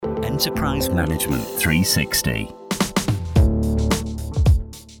Enterprise Management 360.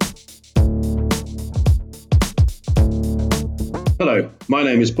 Hello, my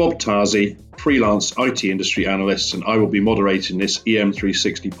name is Bob Tarzi, freelance IT industry analyst, and I will be moderating this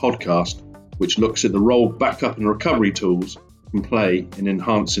EM360 podcast, which looks at the role backup and recovery tools can play in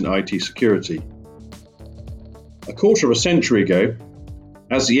enhancing IT security. A quarter of a century ago,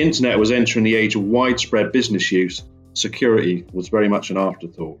 as the internet was entering the age of widespread business use, security was very much an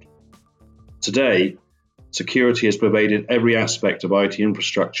afterthought. Today, security has pervaded every aspect of IT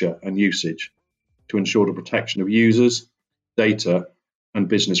infrastructure and usage to ensure the protection of users, data, and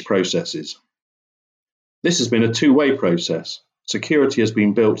business processes. This has been a two-way process. Security has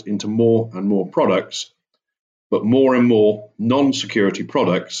been built into more and more products, but more and more non-security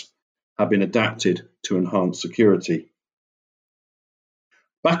products have been adapted to enhance security.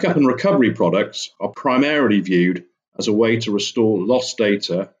 Backup and recovery products are primarily viewed as a way to restore lost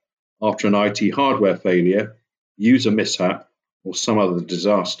data after an IT hardware failure, user mishap, or some other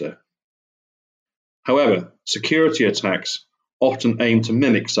disaster. However, security attacks often aim to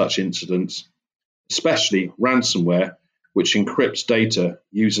mimic such incidents, especially ransomware, which encrypts data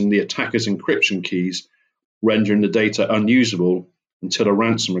using the attacker's encryption keys, rendering the data unusable until a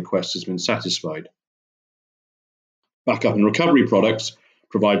ransom request has been satisfied. Backup and recovery products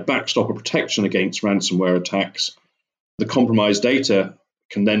provide backstop or protection against ransomware attacks. The compromised data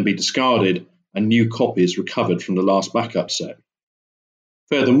can then be discarded and new copies recovered from the last backup set.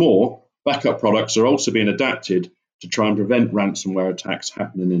 Furthermore, backup products are also being adapted to try and prevent ransomware attacks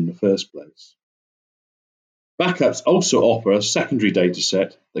happening in the first place. Backups also offer a secondary data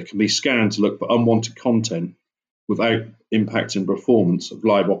set that can be scanned to look for unwanted content without impacting performance of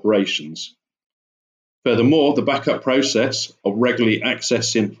live operations. Furthermore, the backup process of regularly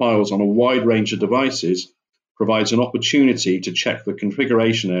accessing files on a wide range of devices provides an opportunity to check for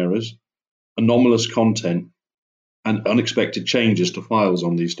configuration errors, anomalous content, and unexpected changes to files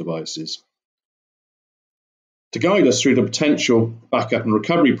on these devices. To guide us through the potential backup and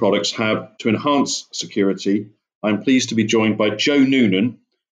recovery products have to enhance security, I'm pleased to be joined by Joe Noonan,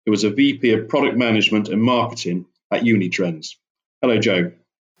 who is a VP of Product Management and Marketing at Unitrends. Hello, Joe.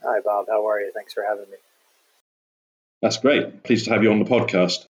 Hi, Bob. How are you? Thanks for having me. That's great. Pleased to have you on the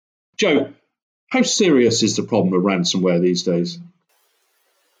podcast. Joe, how serious is the problem of ransomware these days?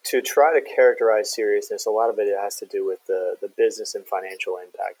 To try to characterize seriousness, a lot of it has to do with the business and financial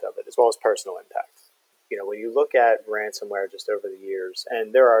impact of it, as well as personal impact. When you look at ransomware just over the years,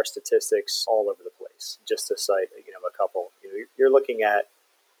 and there are statistics all over the place, just to cite, a couple, you're looking at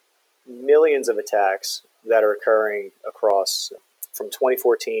millions of attacks that are occurring across from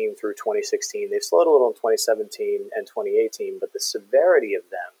 2014 through 2016. They've slowed a little in 2017 and 2018, but the severity of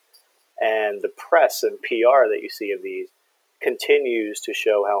them and the press and PR that you see of these continues to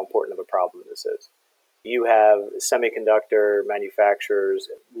show how important of a problem this is. You have semiconductor manufacturers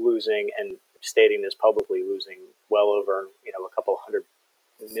losing, and stating this publicly, losing well over a couple $100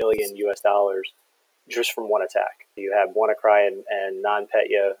 million US just from one attack. You had WannaCry and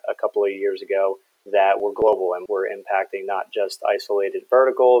NotPetya a couple of years ago that were global and were impacting not just isolated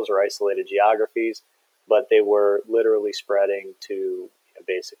verticals or isolated geographies, but they were literally spreading to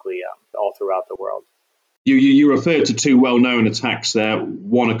basically all throughout the world. You referred to two well-known attacks there,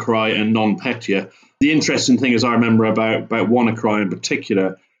 WannaCry and NotPetya. The interesting thing, as I remember about WannaCry in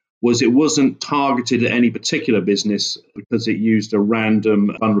particular, was it wasn't targeted at any particular business because it used a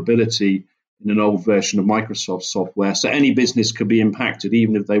random vulnerability in an old version of Microsoft software. So any business could be impacted,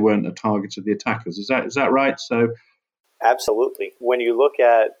 even if they weren't a target of the attackers. Is that right? So, absolutely. When you look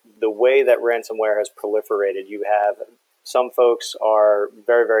at the way that ransomware has proliferated, you have some folks are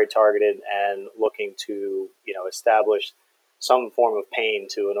very, very targeted and looking to, establish some form of pain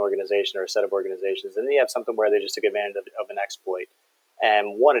to an organization or a set of organizations. And then you have something where they just took advantage of an exploit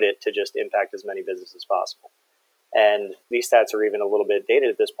and wanted it to just impact as many businesses as possible. And these stats are even a little bit dated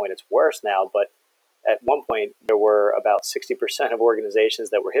at this point. It's worse now, but at one point there were about 60% of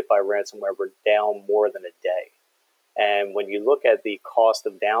organizations that were hit by ransomware were down more than a day. And when you look at the cost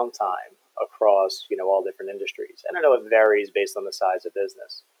of downtime across, all different industries, and I know it varies based on the size of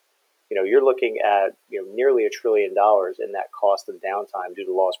business, you're looking at, nearly $1 trillion in that cost of downtime due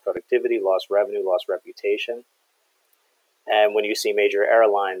to lost productivity, lost revenue, lost reputation. And when you see major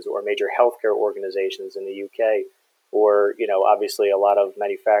airlines or major healthcare organizations in the UK, or, obviously a lot of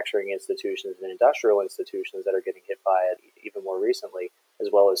manufacturing institutions and industrial institutions that are getting hit by it even more recently, as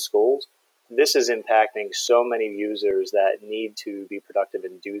well as schools, this is impacting so many users that need to be productive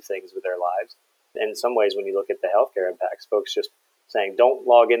and do things with their lives. In some ways, when you look at the healthcare impacts, folks just saying, don't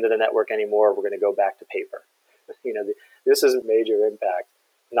log into the network anymore, we're going to go back to paper. This is a major impact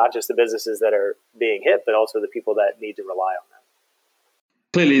not just the businesses that are being hit, but also the people that need to rely on them.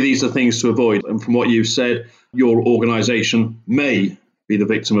 Clearly, these are things to avoid. And from what you've said, your organization may be the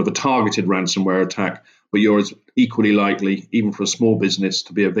victim of a targeted ransomware attack, but you're as equally likely, even for a small business,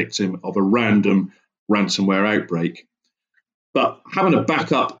 to be a victim of a random ransomware outbreak. But having a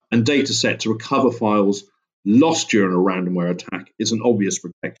backup and data set to recover files lost during a ransomware attack is an obvious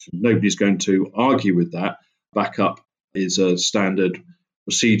protection. Nobody's going to argue with that. Backup is a standard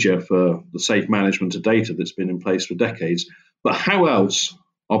procedure for the safe management of data that's been in place for decades. But how else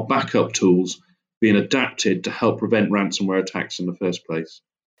are backup tools being adapted to help prevent ransomware attacks in the first place?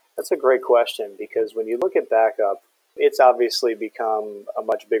 That's a great question, because when you look at backup, it's obviously become a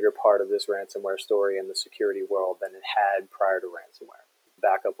much bigger part of this ransomware story in the security world than it had prior to ransomware.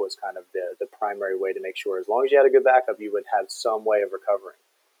 Backup was kind of the primary way to make sure as long as you had a good backup, you would have some way of recovering.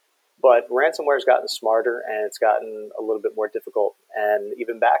 But ransomware has gotten smarter and it's gotten a little bit more difficult. And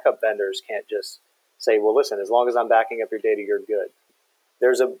even backup vendors can't just say, well, listen, as long as I'm backing up your data, you're good.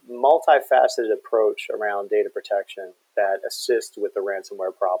 There's a multifaceted approach around data protection that assists with the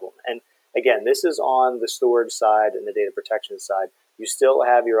ransomware problem. And again, this is on the storage side and the data protection side. You still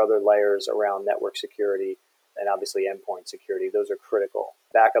have your other layers around network security and obviously endpoint security. Those are critical.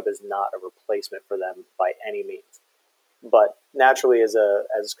 Backup is not a replacement for them by any means. But naturally, as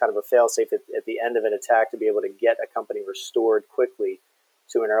kind of a fail-safe at the end of an attack, to be able to get a company restored quickly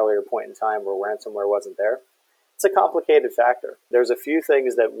to an earlier point in time where ransomware wasn't there, it's a complicated factor. There's a few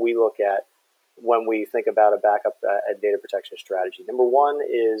things that we look at when we think about a backup and data protection strategy. Number one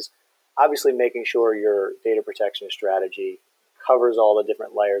is obviously making sure your data protection strategy covers all the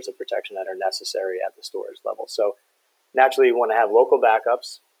different layers of protection that are necessary at the storage level. So naturally, you want to have local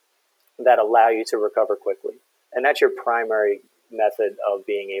backups that allow you to recover quickly. And that's your primary method of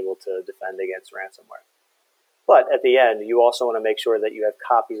being able to defend against ransomware. But at the end, you also want to make sure that you have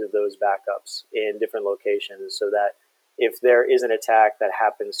copies of those backups in different locations so that if there is an attack that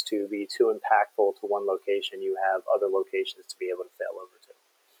happens to be too impactful to one location, you have other locations to be able to fail over to.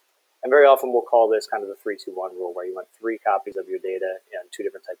 And very often we'll call this kind of the 3-2-1 rule, where you want 3 copies of your data and 2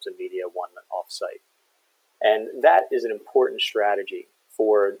 different types of media, 1 off-site. And that is an important strategy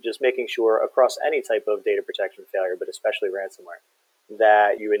for just making sure across any type of data protection failure, but especially ransomware,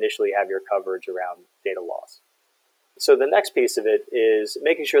 that you initially have your coverage around data loss. So the next piece of it is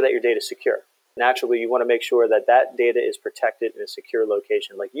making sure that your data is secure. Naturally, you want to make sure that that data is protected in a secure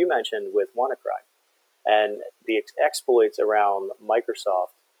location, like you mentioned with WannaCry. And the exploits around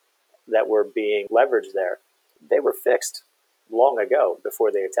Microsoft that were being leveraged there, they were fixed long ago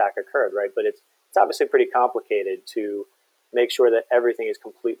before the attack occurred, right? But it's obviously pretty complicated to make sure that everything is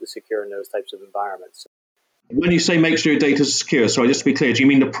completely secure in those types of environments. When you say make sure your data is secure, sorry, just to be clear, do you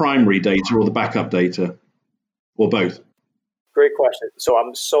mean the primary data or the backup data, or both? Great question. So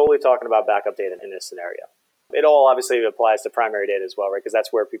I'm solely talking about backup data in this scenario. It all obviously applies to primary data as well, right? Because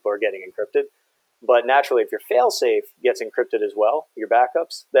that's where people are getting encrypted. But naturally, if your fail-safe gets encrypted as well, your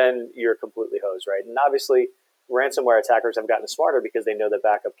backups, then you're completely hosed, right? And obviously, ransomware attackers have gotten smarter because they know that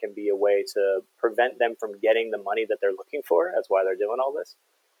backup can be a way to prevent them from getting the money that they're looking for. That's why they're doing all this.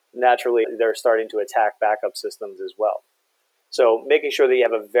 Naturally, they're starting to attack backup systems as well. So making sure that you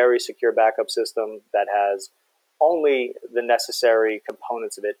have a very secure backup system that has only the necessary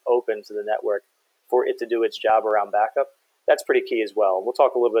components of it open to the network for it to do its job around backup, that's pretty key as well. We'll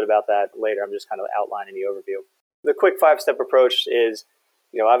talk a little bit about that later. I'm just kind of outlining the overview. The quick 5-step approach is,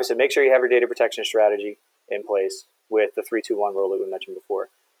 obviously make sure you have your data protection strategy in place with the 3-2-1 rule that we mentioned before.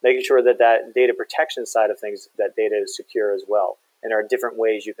 Making sure that that data protection side of things, that data is secure as well. And there are different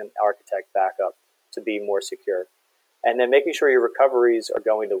ways you can architect backup to be more secure. And then making sure your recoveries are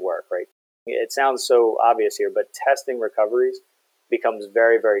going to work, right? It sounds so obvious here, but testing recoveries becomes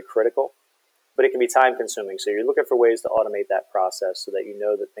very, very critical. But it can be time consuming. So you're looking for ways to automate that process so that you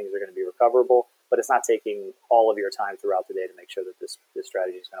know that things are going to be recoverable, but it's not taking all of your time throughout the day to make sure that this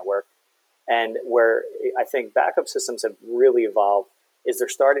strategy is going to work. And where I think backup systems have really evolved is they're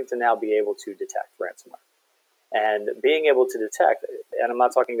starting to now be able to detect ransomware. And being able to detect, and I'm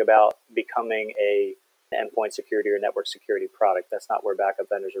not talking about becoming a endpoint security or network security product. That's not where backup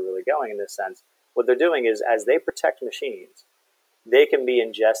vendors are really going in this sense. What they're doing is as they protect machines, they can be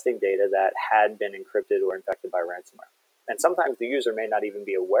ingesting data that had been encrypted or infected by ransomware. And sometimes the user may not even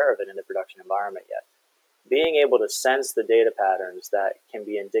be aware of it in the production environment yet. Being able to sense the data patterns that can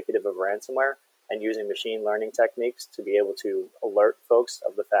be indicative of ransomware and using machine learning techniques to be able to alert folks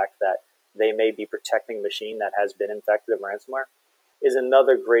of the fact that they may be protecting a machine that has been infected of ransomware is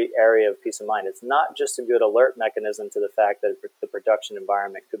another great area of peace of mind. It's not just a good alert mechanism to the fact that the production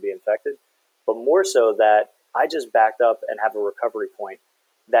environment could be infected, but more so that I just backed up and have a recovery point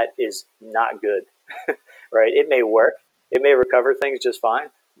that is not good, right? It may work, it may recover things just fine,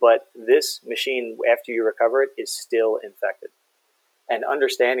 but this machine, after you recover it, is still infected. And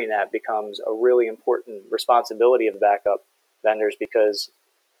understanding that becomes a really important responsibility of backup vendors, because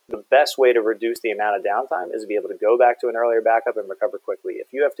the best way to reduce the amount of downtime is to be able to go back to an earlier backup and recover quickly.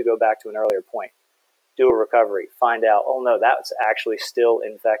 If you have to go back to an earlier point, do a recovery, find out, oh no, that's actually still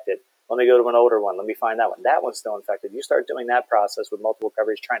infected. Let me go to an older one. Let me find that one. That one's still infected. You start doing that process with multiple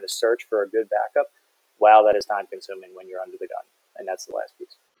recoveries, trying to search for a good backup. Wow, that is time consuming when you're under the gun. And that's the last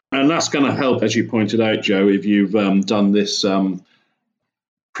piece. And that's going to help, as you pointed out, Joe, if you've done this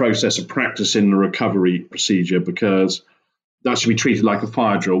process of practicing the recovery procedure, because that should be treated like a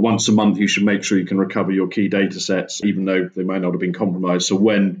fire drill. Once a month, you should make sure you can recover your key data sets, even though they might not have been compromised. So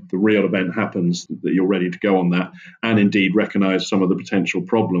when the real event happens, that you're ready to go on that, and indeed recognize some of the potential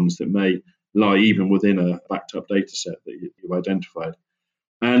problems that may lie even within a backed up data set that you've identified.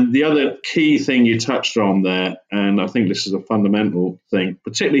 And the other key thing you touched on there, and I think this is a fundamental thing,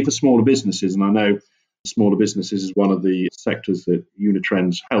 particularly for smaller businesses, and I know smaller businesses is one of the sectors that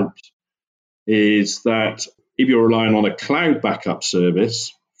Unitrends helps, is that if you're relying on a cloud backup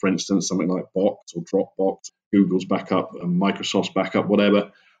service, for instance, something like Box or Dropbox, Google's backup, Microsoft's backup,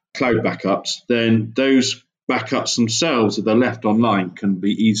 whatever, cloud backups, then those backups themselves, if they're left online, can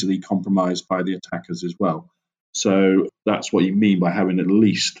be easily compromised by the attackers as well. So that's what you mean by having at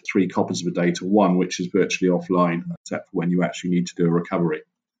least 3 copies of the data, one which is virtually offline, except for when you actually need to do a recovery.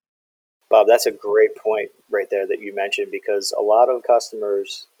 Bob, that's a great point right there that you mentioned, because a lot of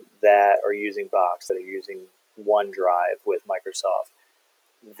customers that are using Box, that are using OneDrive with Microsoft,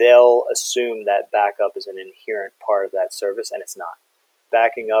 they'll assume that backup is an inherent part of that service, and it's not.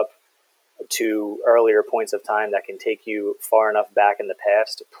 Backing up to earlier points of time that can take you far enough back in the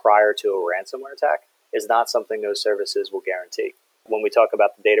past prior to a ransomware attack is not something those services will guarantee. When we talk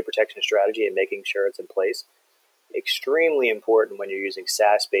about the data protection strategy and making sure it's in place, extremely important when you're using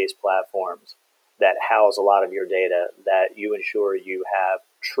SaaS-based platforms that house a lot of your data, that you ensure you have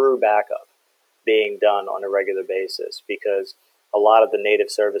true backup being done on a regular basis, because a lot of the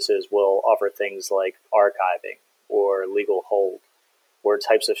native services will offer things like archiving or legal hold or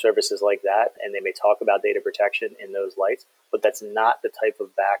types of services like that, and they may talk about data protection in those lights, but that's not the type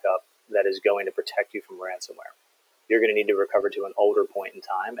of backup that is going to protect you from ransomware. You're going to need to recover to an older point in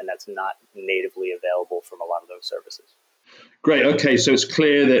time, and that's not natively available from a lot of those services. Great. Okay, so it's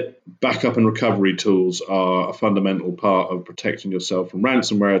clear that backup and recovery tools are a fundamental part of protecting yourself from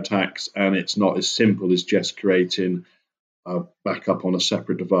ransomware attacks, and it's not as simple as just creating a backup on a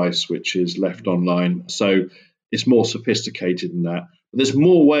separate device which is left online. So it's more sophisticated than that. But there's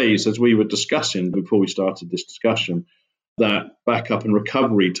more ways, as we were discussing before we started this discussion, that backup and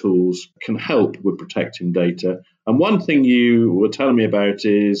recovery tools can help with protecting data. And one thing you were telling me about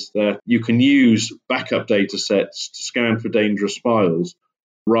is that you can use backup data sets to scan for dangerous files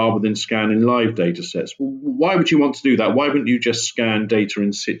rather than scanning live data sets. Why would you want to do that? Why wouldn't you just scan data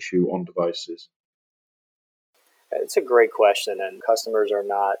in situ on devices? It's a great question, and customers are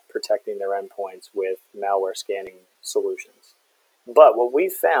not protecting their endpoints with malware scanning solutions. But what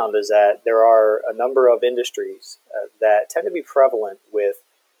we've found is that there are a number of industries that tend to be prevalent with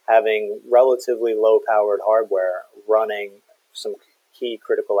having relatively low-powered hardware running some key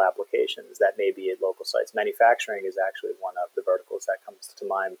critical applications that may be at local sites. Manufacturing is actually one of the verticals that comes to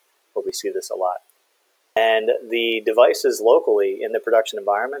mind where we see this a lot. And the devices locally in the production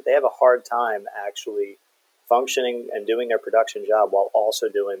environment, they have a hard time actually functioning and doing their production job while also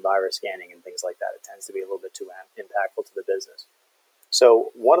doing virus scanning and things like that. It tends to be a little bit too impactful to the business.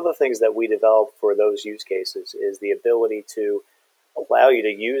 So one of the things that we developed for those use cases is the ability to allow you to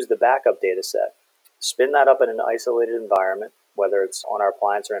use the backup data set, spin that up in an isolated environment, whether it's on our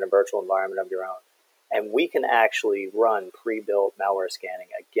appliance or in a virtual environment of your own. And we can actually run pre-built malware scanning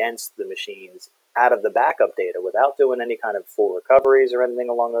against the machines out of the backup data without doing any kind of full recoveries or anything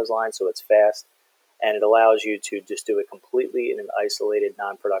along those lines. So it's fast, and it allows you to just do it completely in an isolated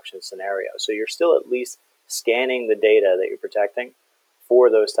non-production scenario. So you're still at least scanning the data that you're protecting for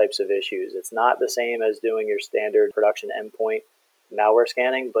those types of issues. It's not the same as doing your standard production endpoint malware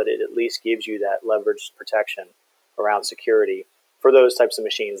scanning, but it at least gives you that leveraged protection around security for those types of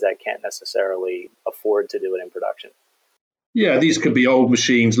machines that can't necessarily afford to do it in production. Yeah, these could be old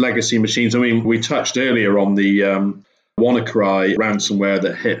machines, legacy machines. I mean, we touched earlier on the WannaCry ransomware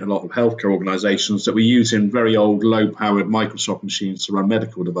that hit a lot of healthcare organizations that were using very old, low-powered Microsoft machines to run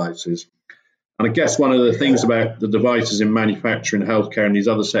medical devices. And I guess one of the things about the devices in manufacturing, healthcare, and these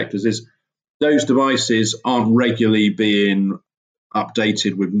other sectors is those devices aren't regularly being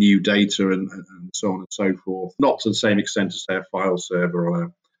updated with new data and so on and so forth, not to the same extent as, say, a file server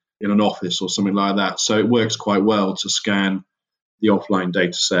or in an office or something like that. So it works quite well to scan the offline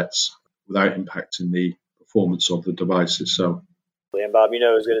data sets without impacting the performance of the device itself. And Bob, you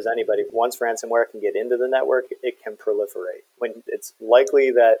know as good as anybody, once ransomware can get into the network, it can proliferate. When it's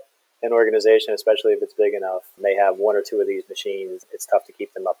likely that an organization, especially if it's big enough, may have one or two of these machines, it's tough to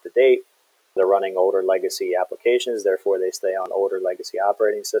keep them up to date. They're running older legacy applications, therefore they stay on older legacy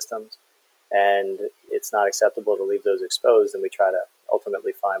operating systems. And it's not acceptable to leave those exposed, and we try to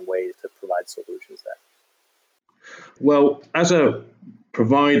ultimately find ways to provide solutions there. Well, as a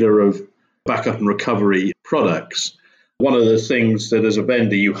provider of backup and recovery products, one of the things that as a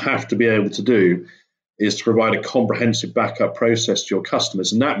vendor you have to be able to do is to provide a comprehensive backup process to your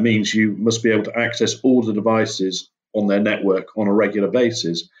customers. And that means you must be able to access all the devices on their network on a regular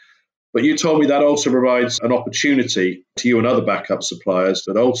basis. But you told me that also provides an opportunity to you and other backup suppliers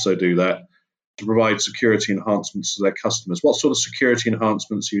that also do that to provide security enhancements to their customers. What sort of security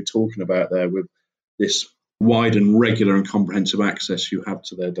enhancements are you talking about there with this wide and regular and comprehensive access you have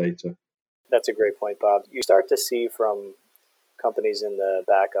to their data? That's a great point, Bob. You start to see from companies in the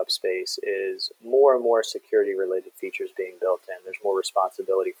backup space is more and more security-related features being built in. There's more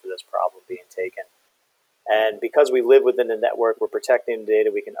responsibility for this problem being taken. And because we live within the network, we're protecting the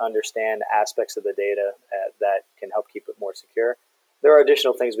data, we can understand aspects of the data that can help keep it more secure. There are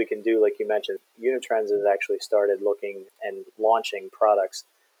additional things we can do, like you mentioned. Unitrends has actually started looking and launching products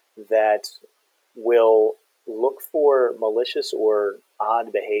that will look for malicious or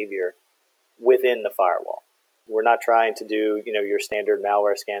odd behavior within the firewall. We're not trying to do, your standard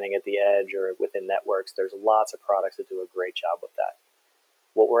malware scanning at the edge or within networks. There's lots of products that do a great job with that.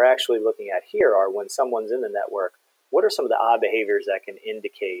 What we're actually looking at here are when someone's in the network, what are some of the odd behaviors that can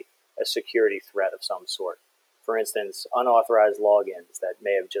indicate a security threat of some sort? For instance, unauthorized logins that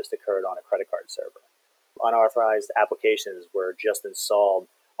may have just occurred on a credit card server. Unauthorized applications were just installed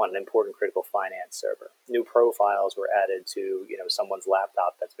on an important critical finance server. New profiles were added to someone's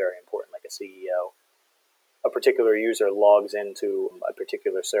laptop that's very important, like a CEO. A particular user logs into a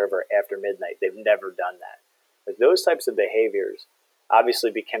particular server after midnight. They've never done that. But those types of behaviors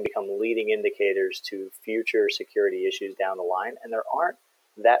obviously can become leading indicators to future security issues down the line, and there aren't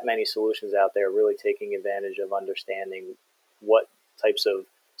that many solutions out there really taking advantage of understanding what types of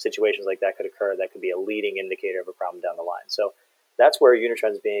situations like that could occur that could be a leading indicator of a problem down the line. So that's where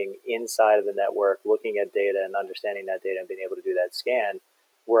Unitrends being inside of the network, looking at data and understanding that data and being able to do that scan,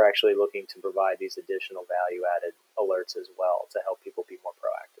 we're actually looking to provide these additional value-added alerts as well to help people be more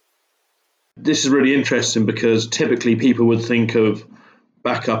proactive. This is really interesting because typically people would think of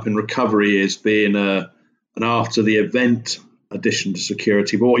backup and recovery as being an after-the-event addition to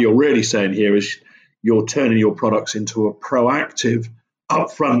security. But what you're really saying here is you're turning your products into a proactive,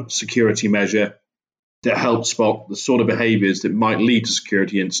 upfront security measure that helps spot the sort of behaviors that might lead to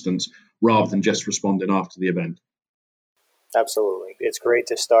security incidents rather than just responding after the event. Absolutely. It's great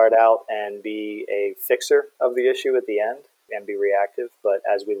to start out and be a fixer of the issue at the end and be reactive. But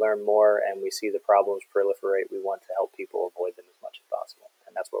as we learn more and we see the problems proliferate, we want to help people avoid them as much as possible.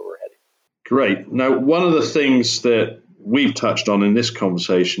 And that's where we're heading. Great. Now, one of the things that we've touched on in this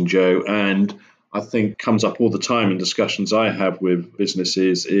conversation, Joe, and I think comes up all the time in discussions I have with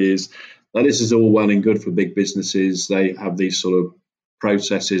businesses, is that this is all well and good for big businesses. They have these sort of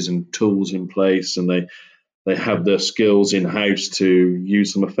processes and tools in place, and they have the skills in-house to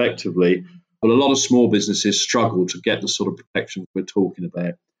use them effectively. But a lot of small businesses struggle to get the sort of protections we're talking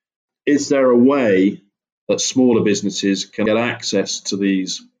about. Is there a way that smaller businesses can get access to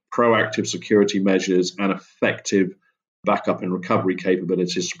these proactive security measures and effective backup and recovery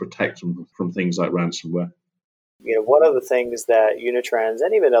capabilities to protect them from things like ransomware? One of the things that Unitrends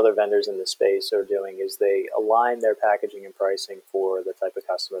and even other vendors in the space are doing is they align their packaging and pricing for the type of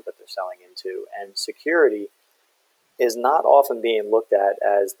customer that they're selling into. And security is not often being looked at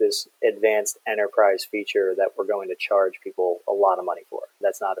as this advanced enterprise feature that we're going to charge people a lot of money for.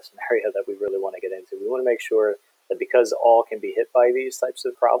 That's not a scenario that we really want to get into. We want to make sure that because all can be hit by these types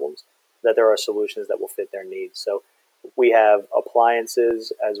of problems, that there are solutions that will fit their needs. So we have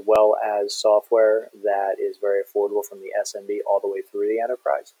appliances as well as software that is very affordable from the SMB all the way through the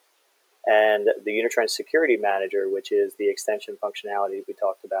enterprise. And the Unitrends Security Manager, which is the extension functionality we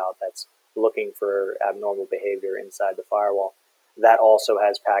talked about that's looking for abnormal behavior inside the firewall, that also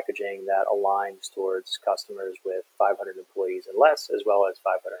has packaging that aligns towards customers with 500 employees and less, as well as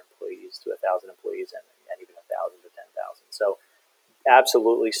 500 employees to 1,000 employees and even 1,000 to 10,000. So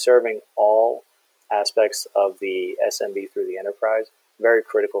absolutely serving all aspects of the SMB through the enterprise, very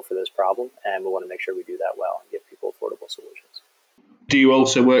critical for this problem, and we want to make sure we do that well and give people affordable solutions. Do you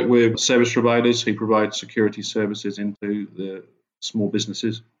also work with service providers who provide security services into the small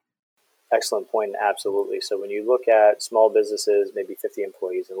businesses? Excellent point. Absolutely. So when you look at small businesses, maybe 50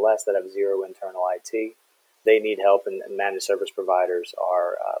 employees and less that have zero internal IT, they need help, and managed service providers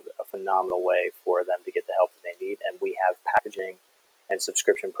are a phenomenal way for them to get the help that they need. And we have packaging and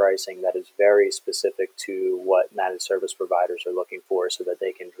subscription pricing that is very specific to what managed service providers are looking for, so that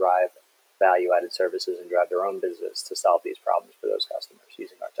they can drive value-added services and drive their own business to solve these problems for those customers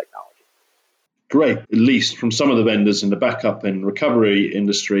using our technology. Great. At least from some of the vendors in the backup and recovery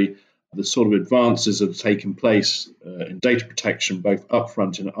industry, the sort of advances that have taken place in data protection, both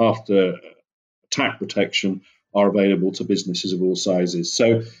upfront and after attack protection, are available to businesses of all sizes.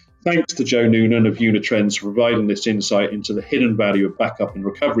 So thanks to Joe Noonan of Unitrends for providing this insight into the hidden value of backup and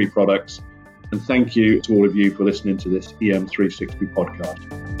recovery products. And thank you to all of you for listening to this EM360 podcast.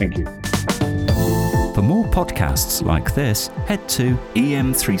 Thank you. For more podcasts like this, head to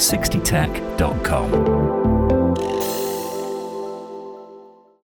em360tech.com.